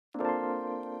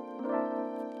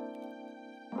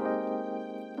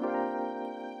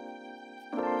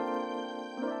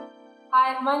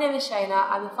Hi, my name is Shona.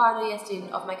 I'm a final year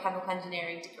student of my chemical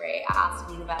engineering degree at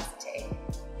Aston University.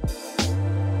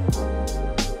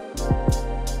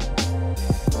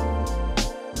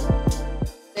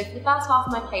 So for the first half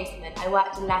of my placement, I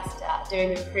worked in Leicester doing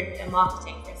recruitment and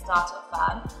marketing for a startup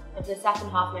firm. And for the second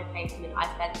half of my placement,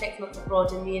 I spent 6 months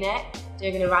abroad in Munich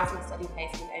doing an Erasmus study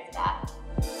placement over there.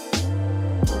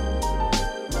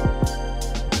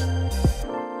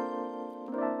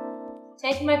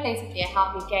 Taking my placement here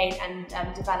helped me gain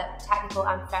and develop technical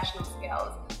and professional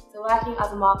skills. So working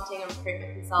as a marketing and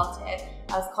recruitment consultant,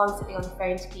 I was constantly on the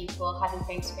phone to people, having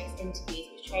face-to-face interviews,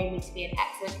 which trained me to be an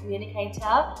excellent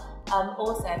communicator.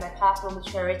 Also, my personal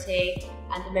maturity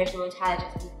and emotional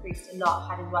intelligence increased a lot,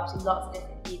 having worked with lots of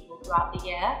different people throughout the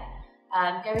year.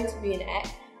 Going to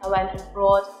Munich, I went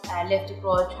abroad, lived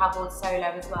abroad, travelled solo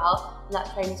as well, and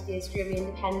that trained me to be extremely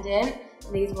independent.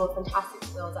 And these are all fantastic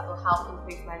skills that will help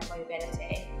increase my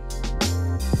employability.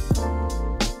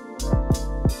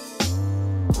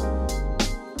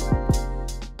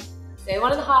 So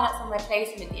one of the highlights of my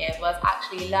placement year was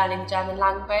actually learning the German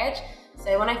language.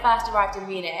 So when I first arrived in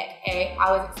Munich, I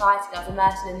was excited. I was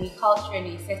immersed in a new culture, a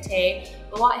new city.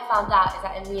 But what I found out is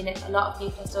that in Munich, a lot of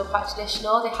people are still quite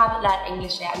traditional. They haven't learned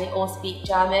English yet and they all speak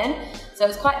German. So it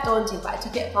was quite daunting, but I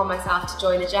took it upon myself to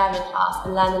join a German class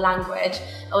and learn the language.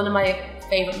 And one of my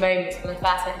favourite moments when I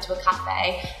first went into a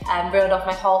cafe, reeled off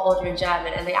my whole order in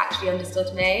German and they actually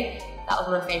understood me. That was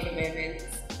one of my favourite moments.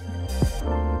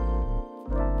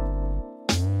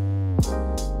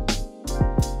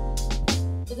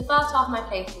 For the first half of my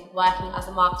placement, working as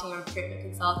a marketing and recruitment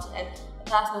consultant, a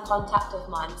personal contact of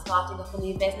mine was starting up a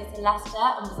new business in Leicester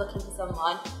and was looking for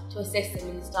someone to assist them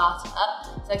in the startup.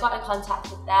 So I got in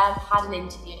contact with them, had an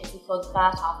interview, and secured the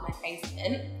first half of my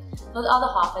placement. For the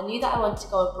other half, I knew that I wanted to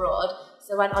go abroad,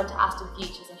 so I went on to Aston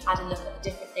Futures and had a look at the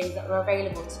different things that were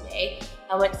available to me.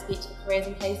 I went to speak to the careers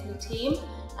and placement team.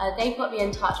 They put me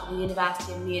in touch with the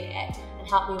University of Munich and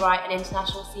helped me write an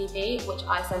international CV, which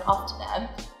I sent off to them.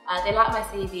 They liked my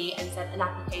CV and sent an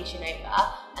application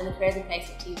over, and the careers and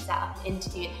placement team set up an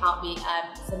interview and helped me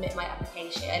submit my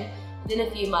application. Within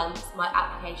a few months, my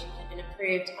application had been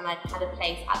approved and I had a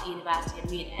place at the University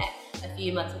of Munich a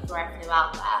few months before I flew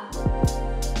out there.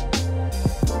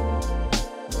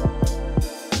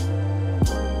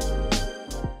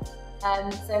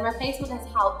 So my placement has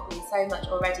helped me so much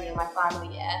already in my final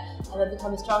year, and I've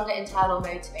become a stronger internal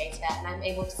motivator and I'm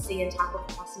able to see and tackle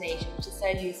procrastination, which is so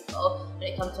useful when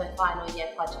it comes to my final year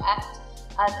project.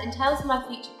 In terms of my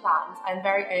future plans, I'm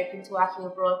very open to working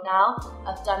abroad now.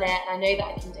 I've done it and I know that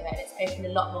I can do it. It's opened a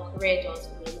lot more career doors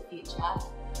for me in the future.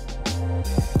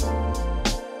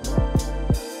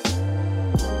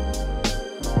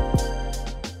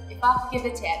 If I could give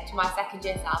a tip to my second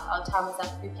year self, I would tell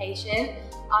myself to be patient.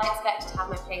 I expected to have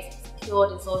my placement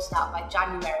secured and sorted out by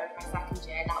January of my second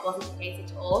year, and that wasn't the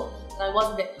case at all, and I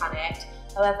was a bit panicked.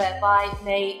 However, by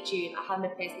May, June, I had my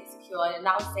placement secured, and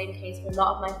that was the same case for a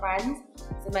lot of my friends,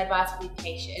 so my advice would be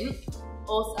patient.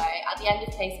 Also, at the end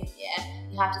of placement year,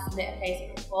 you have to submit a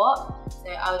placement report, so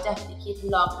I would definitely keep a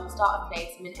log from the start of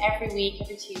placement every week,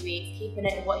 every 2 weeks, keep a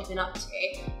note of what you've been up to,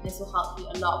 and this will help you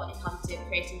a lot when it comes to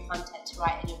creating content to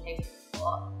write in your placement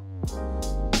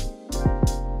report.